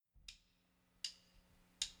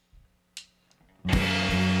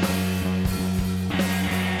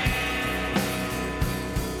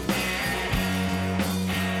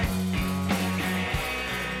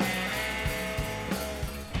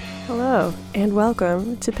Hello, and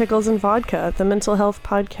welcome to Pickles and Vodka, the mental health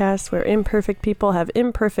podcast where imperfect people have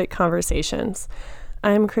imperfect conversations.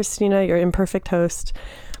 I'm Christina, your imperfect host,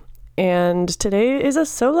 and today is a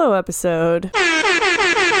solo episode.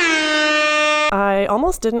 I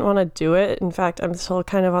almost didn't want to do it. In fact, I'm still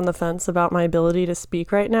kind of on the fence about my ability to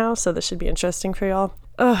speak right now, so this should be interesting for y'all.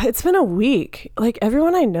 It's been a week. Like,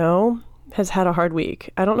 everyone I know has had a hard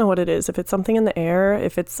week. I don't know what it is, if it's something in the air,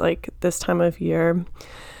 if it's like this time of year.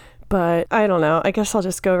 But I don't know. I guess I'll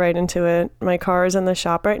just go right into it. My car is in the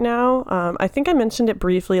shop right now. I think I mentioned it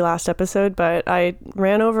briefly last episode, but I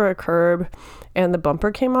ran over a curb and the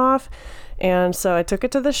bumper came off. And so I took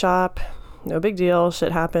it to the shop. No big deal.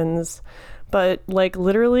 Shit happens. But like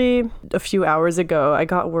literally a few hours ago, I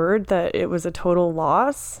got word that it was a total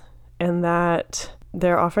loss and that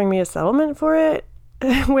they're offering me a settlement for it,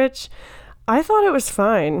 which I thought it was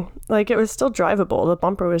fine. Like, it was still drivable. The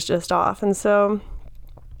bumper was just off. And so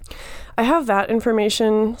I have that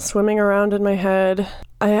information swimming around in my head.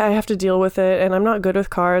 I have to deal with it, and I'm not good with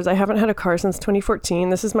cars. I haven't had a car since 2014.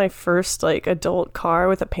 This is my first like adult car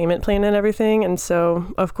with a payment plan and everything, and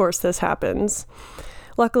so of course this happens.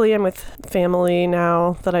 Luckily, I'm with family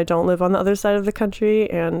now that I don't live on the other side of the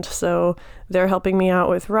country, and so they're helping me out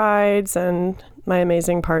with rides, and my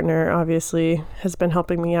amazing partner obviously has been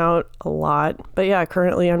helping me out a lot. But yeah,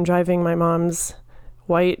 currently I'm driving my mom's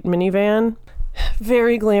white minivan.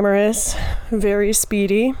 Very glamorous, very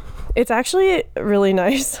speedy. It's actually really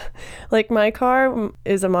nice. Like, my car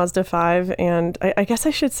is a Mazda 5, and I guess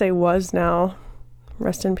I should say was now.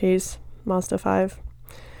 Rest in peace, Mazda 5.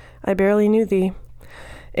 I barely knew thee.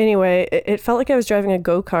 Anyway, it felt like I was driving a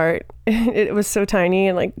go-kart. It was so tiny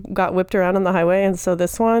and like got whipped around on the highway. And so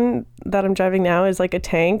this one that I'm driving now is like a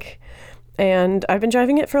tank. And I've been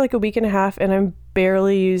driving it for like a week and a half, and I'm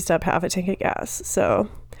barely used up half a tank of gas. So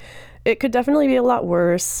it could definitely be a lot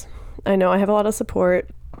worse. I know I have a lot of support,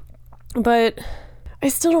 but I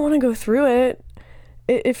still don't want to go through it.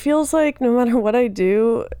 It feels like no matter what I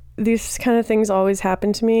do, these kind of things always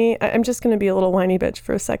happen to me. I'm just going to be a little whiny bitch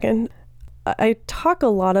for a second. I talk a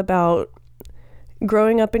lot about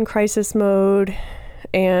growing up in crisis mode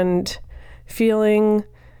and feeling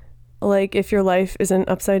like if your life isn't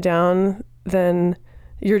upside down, then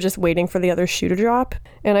you're just waiting for the other shoe to drop.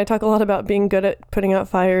 And I talk a lot about being good at putting out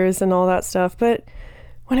fires and all that stuff. But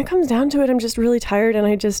when it comes down to it, I'm just really tired and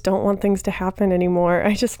I just don't want things to happen anymore.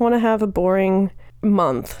 I just want to have a boring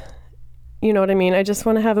month. You know what I mean? I just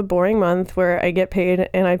want to have a boring month where I get paid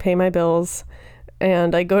and I pay my bills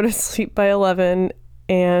and I go to sleep by 11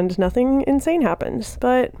 and nothing insane happens.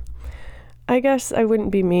 But I guess I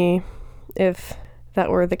wouldn't be me if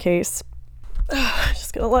that were the case.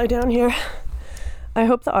 Just gonna lie down here. I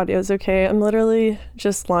hope the audio is okay. I'm literally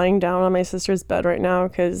just lying down on my sister's bed right now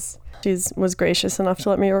because she was gracious enough to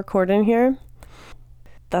let me record in here.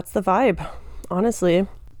 That's the vibe, honestly.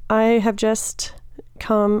 I have just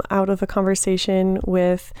come out of a conversation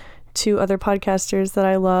with two other podcasters that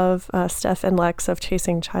I love, Steph and Lex of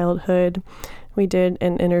Chasing Childhood. We did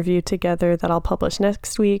an interview together that I'll publish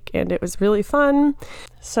next week, and it was really fun.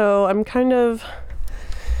 So I'm kind of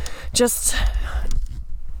just,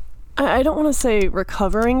 I don't want to say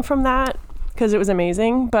recovering from that because it was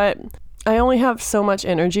amazing, but I only have so much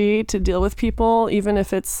energy to deal with people, even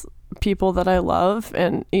if it's people that I love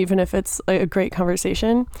and even if it's a great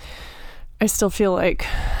conversation. I still feel like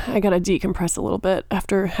I gotta decompress a little bit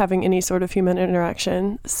after having any sort of human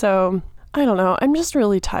interaction. So I don't know, I'm just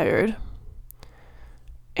really tired.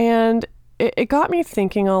 And it got me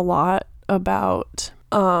thinking a lot about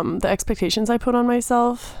the expectations I put on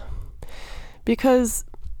myself, because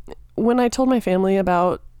when I told my family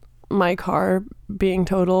about my car being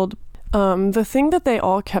totaled, the thing that they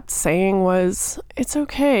all kept saying was, it's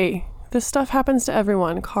okay. This stuff happens to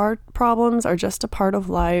everyone. Car problems are just a part of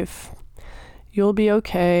life. You'll be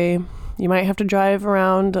okay. You might have to drive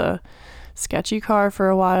around a sketchy car for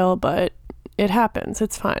a while, but it happens.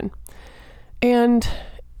 It's fine. And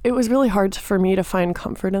it was really hard for me to find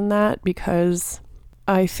comfort in that because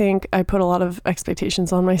I think I put a lot of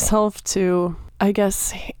expectations on myself to, I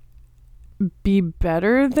guess, be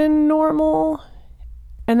better than normal.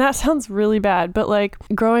 And that sounds really bad, but like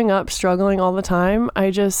growing up struggling all the time, I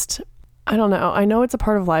don't know. I know it's a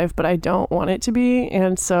part of life, but I don't want it to be.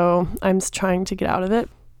 And so I'm trying to get out of it.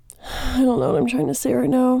 I don't know what I'm trying to say right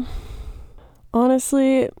now.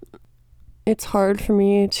 Honestly, it's hard for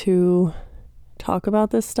me to talk about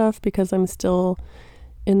this stuff because I'm still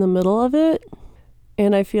in the middle of it.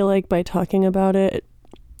 And I feel like by talking about it,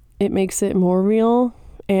 it makes it more real.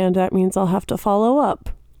 And that means I'll have to follow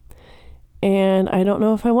up. And I don't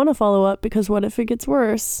know if I want to follow up because what if it gets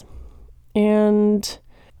worse? And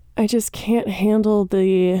I just can't handle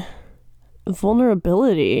the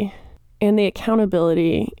vulnerability and the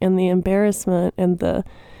accountability and the embarrassment and the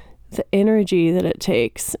energy that it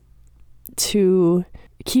takes to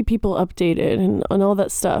keep people updated and all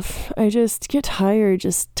that stuff. I just get tired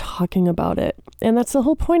just talking about it. And that's the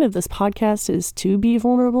whole point of this podcast, is to be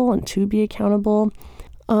vulnerable and to be accountable.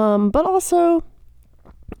 But also,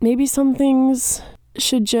 maybe some things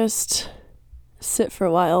should just sit for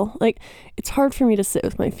a while. Like, it's hard for me to sit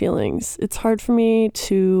with my feelings. It's hard for me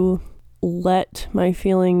to let my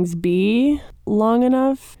feelings be long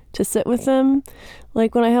enough to sit with them.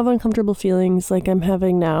 Like, when I have uncomfortable feelings like I'm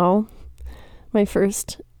having now, my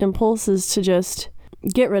first impulse is to just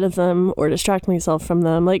get rid of them or distract myself from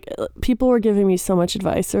them. Like, people were giving me so much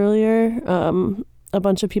advice earlier. A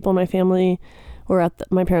bunch of people in my family were at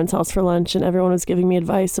my parents' house for lunch, and everyone was giving me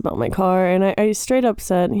advice about my car. And I straight up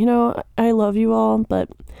said, I love you all, but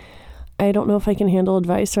I don't know if I can handle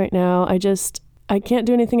advice right now. I can't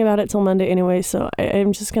do anything about it till Monday anyway, so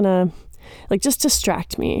I'm just gonna, just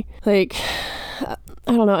distract me. Like, I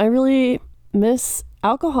don't know, I really miss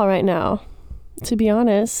alcohol right now, to be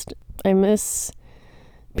honest. I miss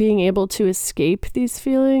being able to escape these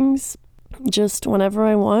feelings just whenever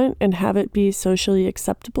I want and have it be socially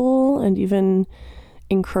acceptable and even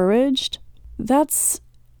encouraged. That's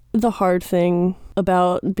the hard thing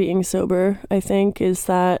about being sober, I think, is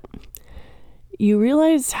that you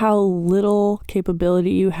realize how little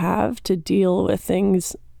capability you have to deal with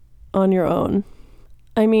things on your own.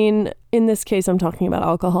 I mean, in this case, I'm talking about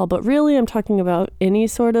alcohol, but really I'm talking about any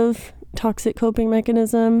sort of toxic coping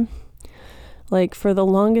mechanism. Like, for the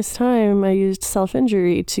longest time, I used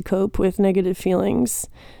self-injury to cope with negative feelings,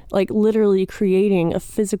 like literally creating a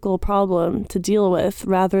physical problem to deal with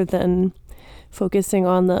rather than focusing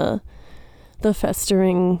on the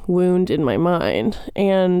festering wound in my mind.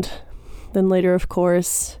 And then later, of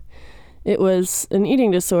course, it was an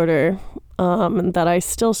eating disorder that I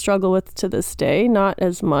still struggle with to this day. Not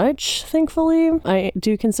as much, thankfully. I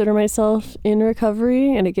do consider myself in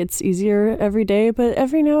recovery, and it gets easier every day. But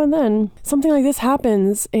every now and then, something like this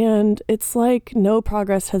happens, and it's like no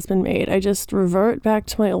progress has been made. I just revert back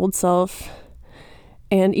to my old self.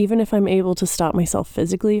 And even if I'm able to stop myself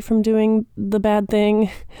physically from doing the bad thing,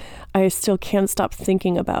 I still can't stop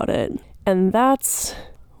thinking about it. And that's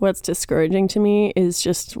what's discouraging to me, is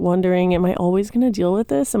just wondering, am I always going to deal with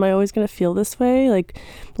this? Am I always going to feel this way? Like,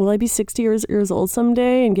 will I be 60 years old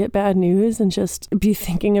someday and get bad news and just be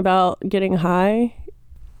thinking about getting high?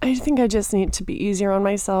 I think I just need to be easier on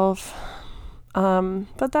myself.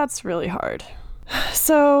 But that's really hard.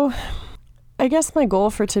 So I guess my goal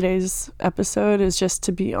for today's episode is just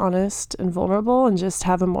to be honest and vulnerable and just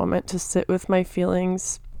have a moment to sit with my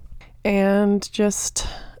feelings and just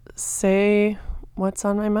say what's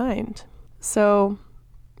on my mind. So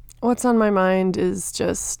what's on my mind is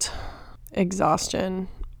just exhaustion.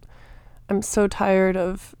 I'm so tired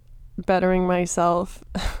of bettering myself.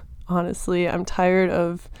 Honestly, I'm tired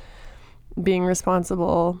of being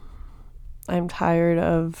responsible. I'm tired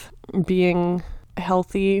of being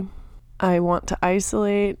healthy. I want to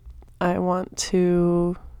isolate. I want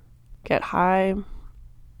to get high.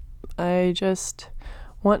 I just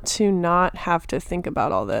want to not have to think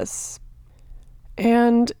about all this.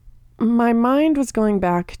 And my mind was going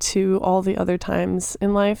back to all the other times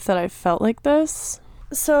in life that I felt like this.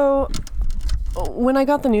 So when I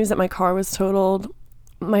got the news that my car was totaled,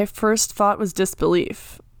 my first thought was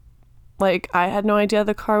disbelief. Like, I had no idea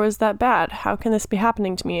the car was that bad. How can this be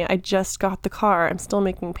happening to me? I just got the car. I'm still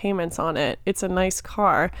making payments on it. It's a nice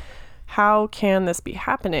car. How can this be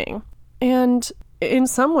happening? And in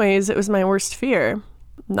some ways, it was my worst fear.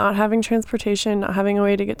 Not having transportation, not having a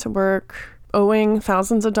way to get to work, owing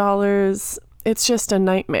thousands of dollars. It's just a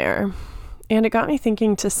nightmare. And it got me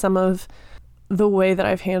thinking to some of the way that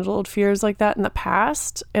I've handled fears like that in the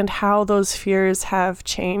past and how those fears have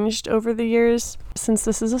changed over the years. Since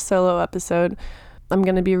this is a solo episode, I'm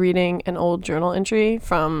going to be reading an old journal entry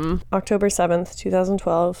from October 7th,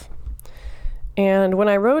 2012. And when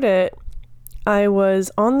I wrote it, I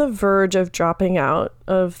was on the verge of dropping out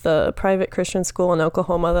of the private Christian school in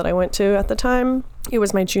Oklahoma that I went to at the time. It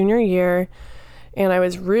was my junior year, and I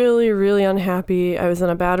was really, really unhappy. I was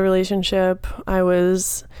in a bad relationship. I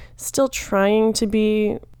was still trying to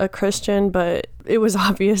be a Christian, but it was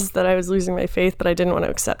obvious that I was losing my faith, but I didn't want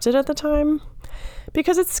to accept it at the time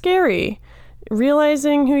because it's scary.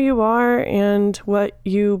 Realizing who you are and what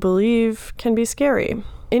you believe can be scary.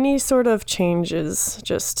 Any sort of change is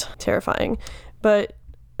just terrifying, but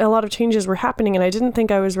a lot of changes were happening and I didn't think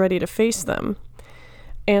I was ready to face them.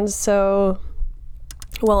 And so,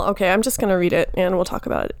 well, okay, I'm just going to read it and we'll talk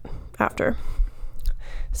about it after.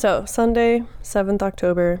 So, Sunday, 7th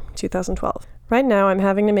October, 2012. Right now, I'm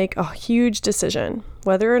having to make a huge decision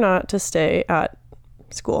whether or not to stay at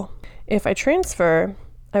school. If I transfer,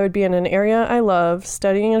 I would be in an area I love,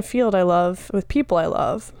 studying in a field I love, with people I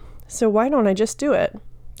love. So why don't I just do it?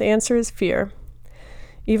 The answer is fear.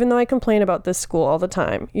 Even though I complain about this school all the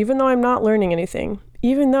time, even though I'm not learning anything,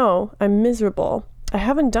 even though I'm miserable, I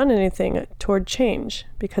haven't done anything toward change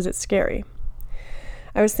because it's scary.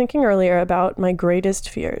 I was thinking earlier about my greatest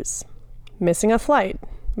fears. Missing a flight,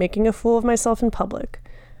 making a fool of myself in public,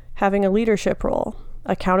 having a leadership role,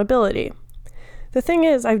 accountability. The thing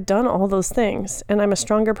is, I've done all those things, and I'm a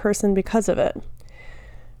stronger person because of it.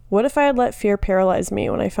 What if I had let fear paralyze me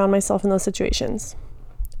when I found myself in those situations?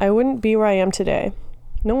 I wouldn't be where I am today,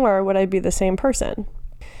 nor would I be the same person.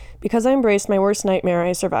 Because I embraced my worst nightmare,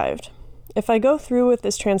 I survived. If I go through with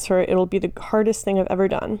this transfer, it'll be the hardest thing I've ever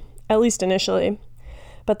done, at least initially.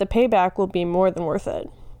 But the payback will be more than worth it.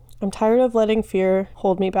 I'm tired of letting fear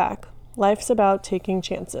hold me back. Life's about taking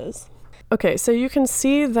chances. Okay, so you can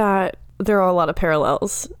see that there are a lot of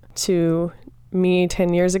parallels to me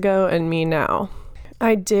 10 years ago and me now.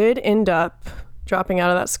 I did end up dropping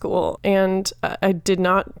out of that school, and I did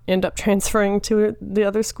not end up transferring to the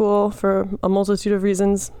other school for a multitude of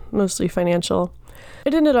reasons, mostly financial.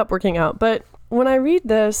 It ended up working out, but when I read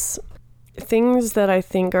this, things that I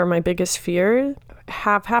think are my biggest fear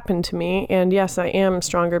have happened to me, and yes, I am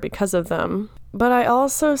stronger because of them. But I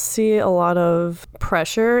also see a lot of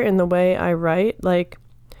pressure in the way I write, like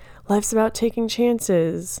life's about taking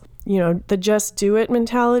chances, the just do it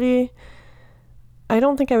mentality. I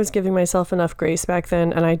don't think I was giving myself enough grace back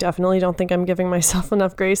then, and I definitely don't think I'm giving myself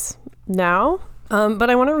enough grace now. But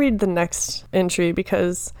I want to read the next entry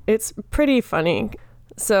because it's pretty funny.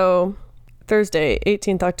 So, Thursday,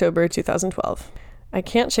 18th October, 2012. I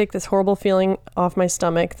can't shake this horrible feeling off my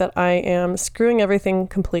stomach that I am screwing everything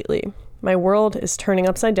completely. My world is turning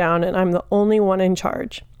upside down, and I'm the only one in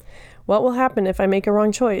charge. What will happen if I make a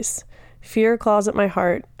wrong choice? Fear claws at my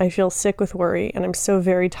heart. I feel sick with worry, and I'm so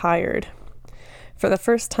very tired. For the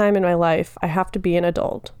first time in my life, I have to be an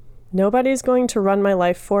adult. Nobody's going to run my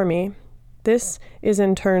life for me. This is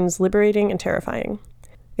in turns liberating and terrifying.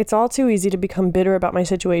 It's all too easy to become bitter about my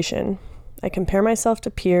situation. I compare myself to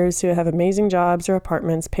peers who have amazing jobs or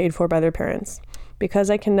apartments paid for by their parents. Because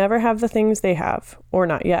I can never have the things they have, or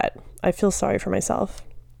not yet, I feel sorry for myself.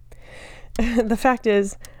 The fact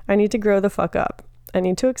is, I need to grow the fuck up. I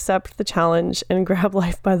need to accept the challenge and grab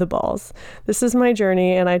life by the balls. This is my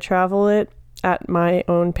journey, and I travel it at my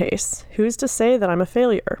own pace. Who's to say that I'm a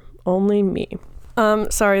failure? Only me.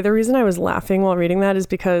 Sorry, the reason I was laughing while reading that is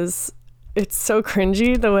because it's so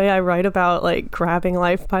cringy the way I write about like grabbing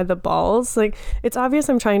life by the balls. Like, it's obvious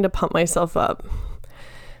I'm trying to pump myself up.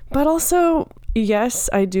 But also, yes,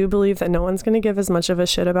 I do believe that no one's going to give as much of a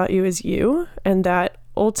shit about you as you, and that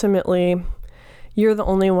ultimately you're the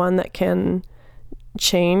only one that can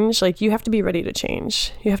change. Like, you have to be ready to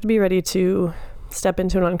change. You have to be ready to step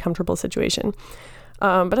into an uncomfortable situation.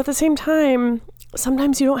 But at the same time,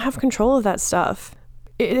 sometimes you don't have control of that stuff.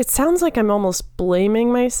 It sounds like I'm almost blaming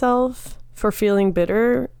myself for feeling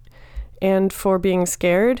bitter and for being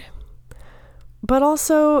scared. But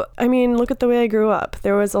also, I mean, look at the way I grew up.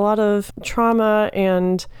 There was a lot of trauma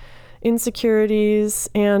and insecurities,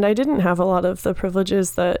 and I didn't have a lot of the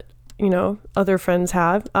privileges that, other friends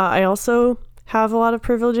have. I also have a lot of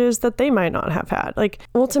privileges that they might not have had. Like,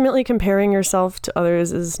 ultimately, comparing yourself to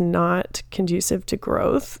others is not conducive to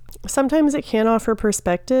growth. Sometimes it can offer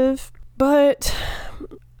perspective, but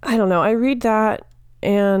I don't know. I read that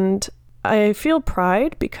and I feel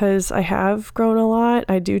pride because I have grown a lot.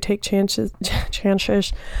 I do take chances.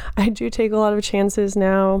 I do take a lot of chances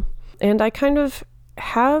now. And I kind of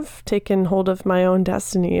have taken hold of my own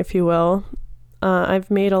destiny, if you will. I've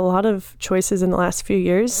made a lot of choices in the last few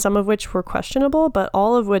years, some of which were questionable, but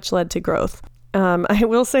all of which led to growth. I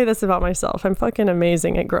will say this about myself. I'm fucking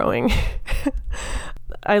amazing at growing.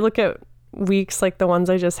 I look at weeks like the ones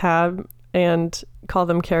I just had and call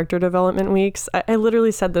them character development weeks. I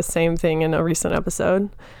literally said the same thing in a recent episode.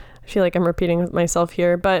 I feel like I'm repeating myself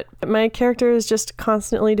here, but my character is just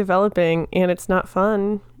constantly developing, and it's not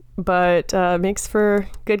fun, but makes for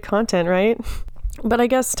good content, right? But I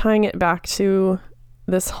guess tying it back to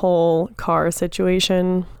this whole car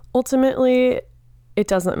situation, ultimately, it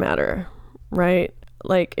doesn't matter, right?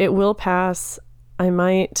 Like, it will pass. I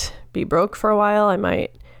might be broke for a while. I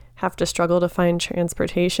might have to struggle to find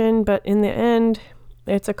transportation, but in the end,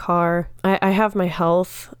 it's a car. I have my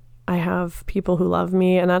health. I have people who love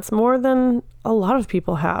me, and that's more than a lot of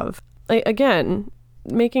people have. Again,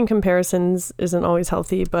 making comparisons isn't always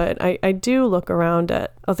healthy, but I do look around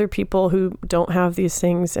at other people who don't have these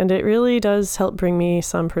things, and it really does help bring me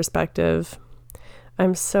some perspective.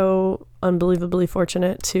 I'm so unbelievably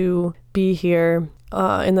fortunate to be here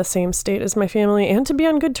in the same state as my family and to be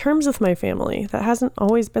on good terms with my family. That hasn't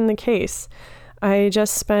always been the case. I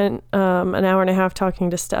just spent an hour and a half talking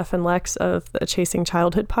to Steph and Lex of the Chasing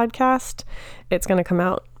Childhood podcast. It's going to come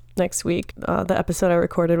out next week, the episode I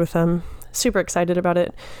recorded with them. Super excited about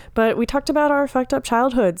it. But we talked about our fucked up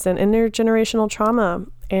childhoods and intergenerational trauma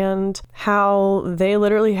and how they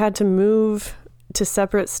literally had to move to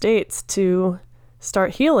separate states to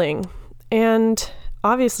start healing. And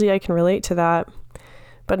obviously I can relate to that,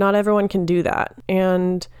 but not everyone can do that.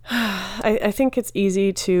 And I think it's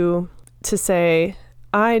easy to say,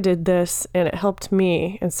 I did this and it helped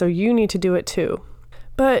me, and so you need to do it too.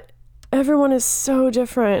 But everyone is so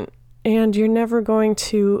different, and you're never going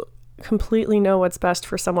to completely know what's best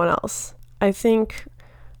for someone else. I think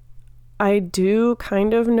I do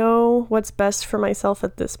kind of know what's best for myself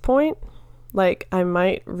at this point. Like, I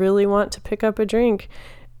might really want to pick up a drink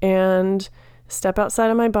and step outside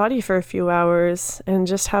of my body for a few hours and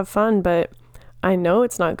just have fun, but I know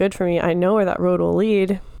it's not good for me. I know where that road will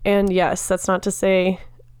lead. And yes, that's not to say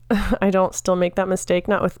I don't still make that mistake,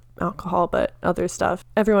 not with alcohol, but other stuff.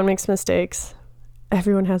 Everyone makes mistakes.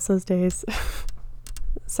 Everyone has those days.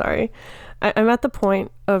 Sorry. I'm at the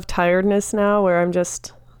point of tiredness now where I'm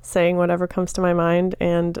just saying whatever comes to my mind,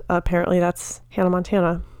 and apparently that's Hannah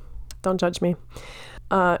Montana. Don't judge me.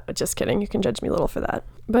 Just kidding. You can judge me a little for that.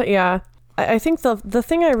 But yeah, I think the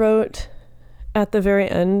thing I wrote at the very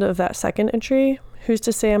end of that second entry, who's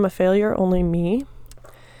to say I'm a failure, only me,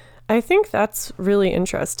 I think that's really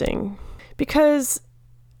interesting, because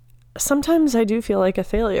sometimes I do feel like a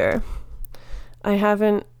failure. I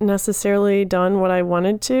haven't necessarily done what I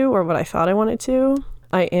wanted to or what I thought I wanted to.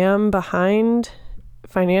 I am behind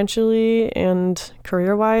financially and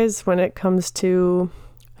career-wise when it comes to,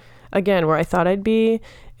 again, where I thought I'd be.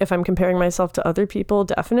 If I'm comparing myself to other people,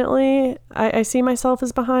 definitely I see myself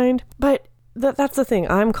as behind. But that's the thing.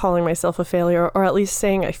 I'm calling myself a failure, or at least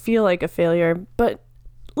saying I feel like a failure, but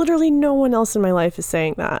literally no one else in my life is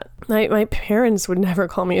saying that. My parents would never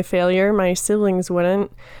call me a failure. My siblings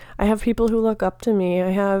wouldn't. I have people who look up to me.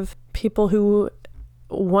 I have people who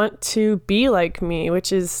want to be like me,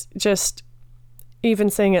 which is just, even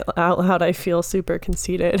saying it out loud, I feel super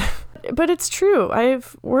conceited. But it's true.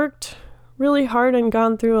 I've worked really hard and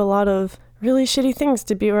gone through a lot of really shitty things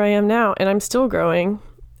to be where I am now, and I'm still growing.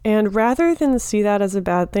 And rather than see that as a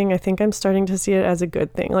bad thing, I think I'm starting to see it as a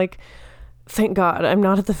good thing. Like, thank God I'm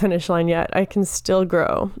not at the finish line yet. I can still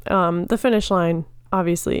grow. The finish line,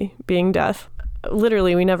 obviously, being death.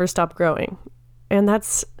 Literally, we never stop growing. And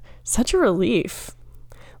that's such a relief.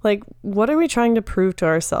 Like, what are we trying to prove to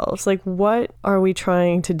ourselves? Like, what are we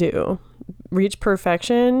trying to do? Reach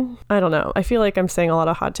perfection? I don't know. I feel like I'm saying a lot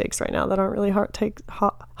of hot takes right now that aren't really hot takes.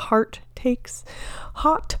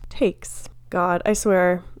 God, I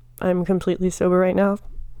swear I'm completely sober right now.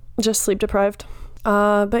 Just sleep deprived.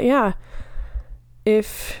 But yeah,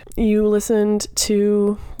 if you listened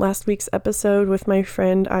to last week's episode with my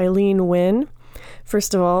friend Eileen Nguyen,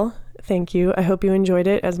 first of all, thank you. I hope you enjoyed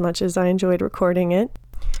it as much as I enjoyed recording it.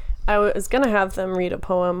 I was going to have them read a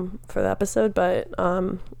poem for the episode, but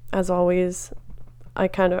as always, I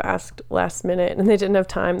kind of asked last minute and they didn't have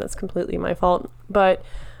time. That's completely my fault. But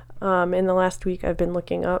in the last week, I've been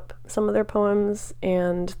looking up some of their poems,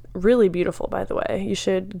 and really beautiful, by the way. You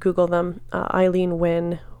should Google them. Eileen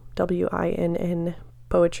Nguyen, Winn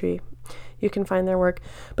poetry. You can find their work.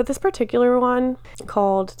 But this particular one,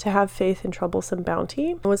 called To Have Faith in Troublesome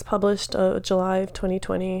Bounty, was published July of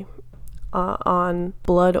 2020 on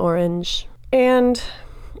Blood Orange. And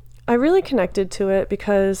I really connected to it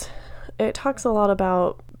because it talks a lot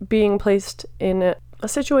about being placed in a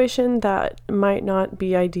situation that might not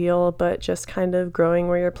be ideal, but just kind of growing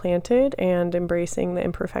where you're planted and embracing the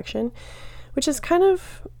imperfection, which is kind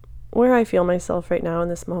of where I feel myself right now in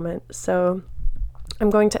this moment. So I'm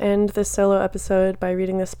going to end this solo episode by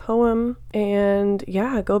reading this poem, and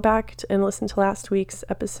yeah, go back and listen to last week's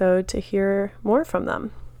episode to hear more from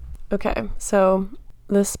them. Okay, so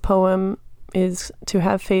this poem is To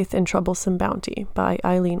Have Faith in Troublesome Bounty by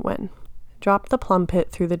Eileen Nguyen. Drop the plum pit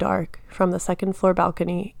through the dark from the second floor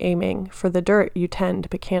balcony, aiming for the dirt you tend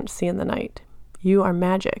but can't see in the night. You are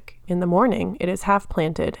magic. In the morning, it is half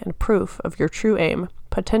planted and proof of your true aim,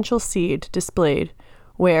 potential seed displayed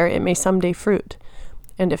where it may someday fruit,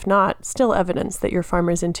 and if not, still evidence that your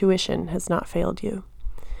farmer's intuition has not failed you.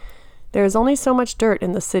 There is only so much dirt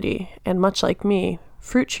in the city, and much like me,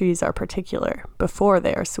 fruit trees are particular before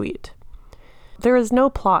they are sweet. There is no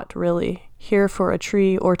plot, really, here for a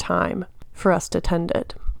tree or time for us to tend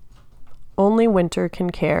it. Only winter can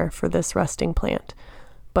care for this resting plant,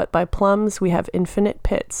 but by plums we have infinite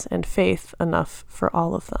pits and faith enough for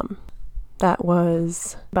all of them. That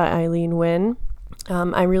was by Eileen Wynn.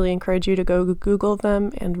 I really encourage you to go Google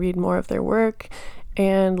them and read more of their work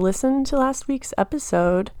and listen to last week's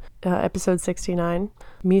episode, episode 69,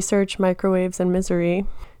 Me Search, Microwaves, and Misery,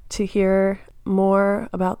 to hear more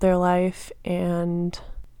about their life. And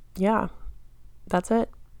yeah, that's it.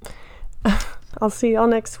 I'll see y'all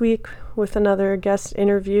next week with another guest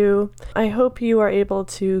interview. I hope you are able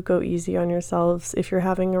to go easy on yourselves if you're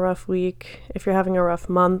having a rough week, if you're having a rough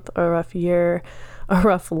month, or a rough year, a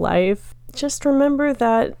rough life. Just remember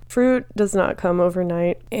that fruit does not come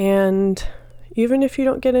overnight. And even if you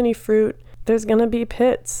don't get any fruit, there's going to be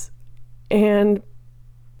pits. And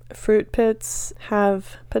fruit pits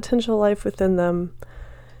have potential life within them.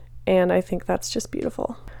 And I think that's just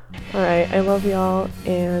beautiful. All right, I love y'all,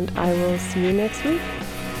 and I will see you next week.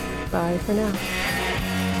 Bye for now.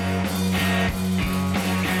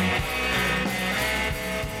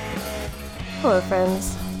 Hello,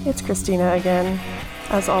 friends. It's Christina again.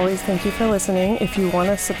 As always, thank you for listening. If you want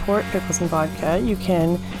to support Pickles and Vodka, you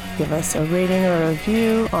can give us a rating or a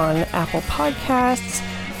review on Apple Podcasts.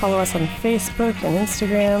 Follow us on Facebook and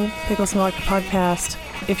Instagram, Pickles and Vodka Podcast.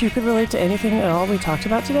 If you could relate to anything at all we talked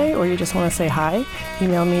about today, or you just want to say hi,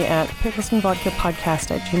 email me at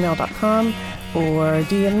picklesandvodkapodcast@gmail.com or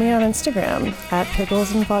DM me on Instagram at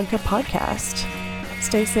picklesandvodkapodcast.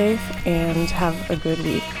 Stay safe and have a good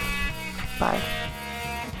week. Bye.